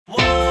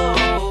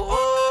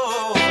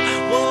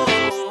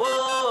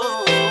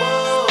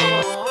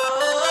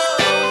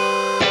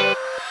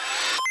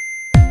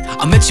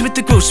met you at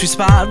the grocery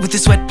spot with your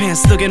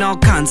sweatpants looking all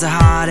kinds of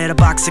hot. Had a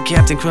box of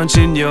Captain Crunch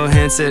in your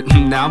hand, said,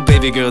 now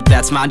baby girl,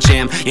 that's my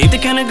jam. You ain't the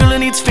kind of girl who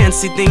needs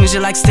fancy things. You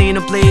like staying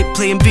up late,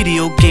 playing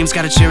video games.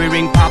 Got a cherry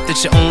ring pop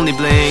that you only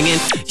bling.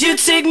 And you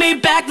take me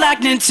back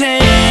like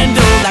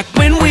Nintendo, like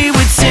when we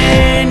were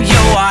 10. Yo,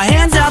 our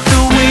hands out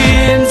the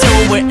window,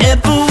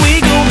 wherever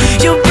we go.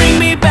 You bring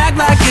me back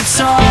like it's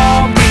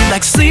all real,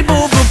 like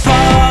sleepover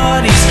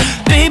parties.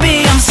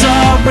 Baby, I'm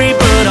sorry,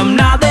 but I'm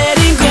not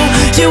letting go.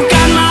 You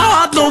got my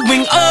heart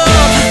blowing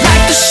up,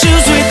 like the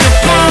shoes with the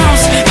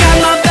pumps. Got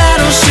my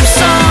battleship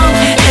song,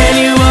 and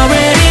you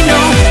already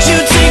know. You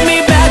take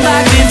me back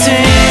like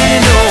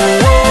Nintendo.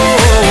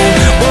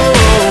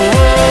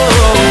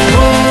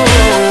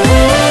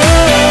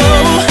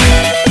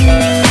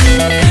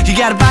 You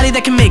got a body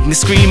that can make me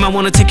scream. I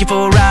wanna take you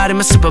for a ride in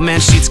my Superman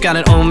sheets. Got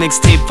an old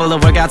mixtape full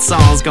of workout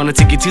songs. Gonna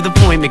take you to the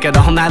point, make it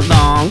all night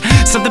long.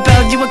 Something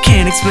about you I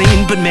can't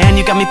explain, but man,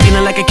 you got me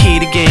feeling like a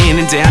kid again.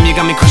 And damn, you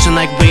got me crushing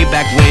like way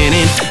back when.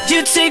 And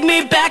you take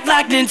me back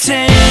like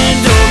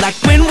Nintendo, like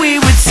when we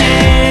were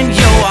 10.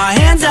 Yo, our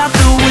hands out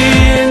the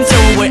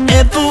window,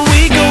 wherever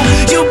we go.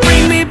 You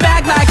bring me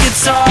back like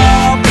it's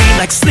all real,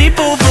 like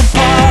sleepover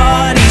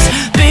parties.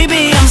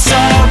 Baby, I'm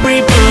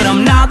sorry, but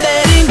I'm not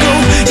letting go.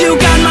 You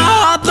got my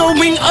heart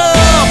blowing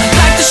up,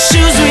 like the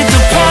shoes with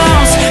the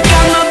pumps.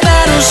 Got my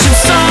battleship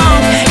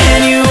song,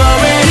 and you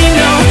already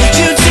know.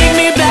 You take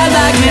me back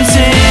like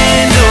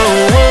Nintendo.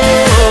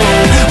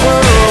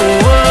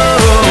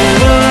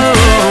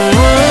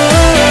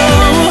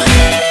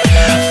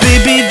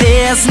 Baby,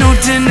 there's no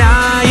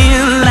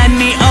denying. Light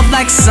me up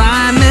like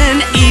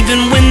Simon,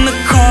 even when the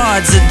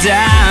cards are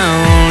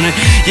down.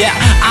 Yeah,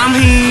 I'm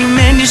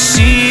He-Man, you're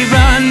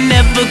She-Ra.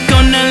 Never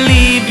gonna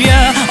leave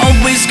ya,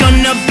 always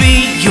gonna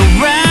be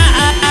around.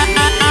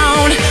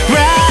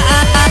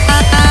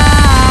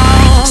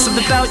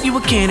 Something about you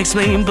I can't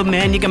explain, but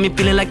man, you got me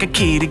feeling like a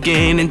kid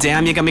again. And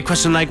damn, you got me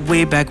crushing like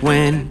way back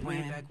when.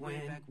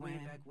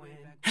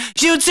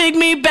 You take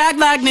me back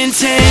like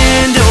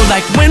Nintendo,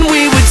 like when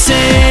we were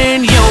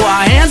 10. Yo,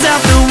 our hands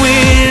out the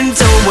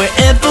window,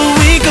 wherever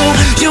we go.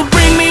 You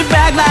bring me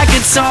back like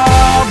it's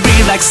all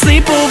real, like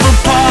sleepover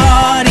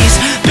parties.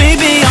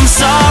 Baby, I'm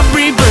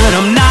sorry, but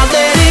I'm not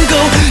letting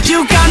go.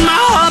 You got my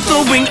heart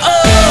blowing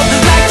up,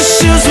 like the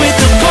shoes with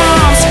the pumps.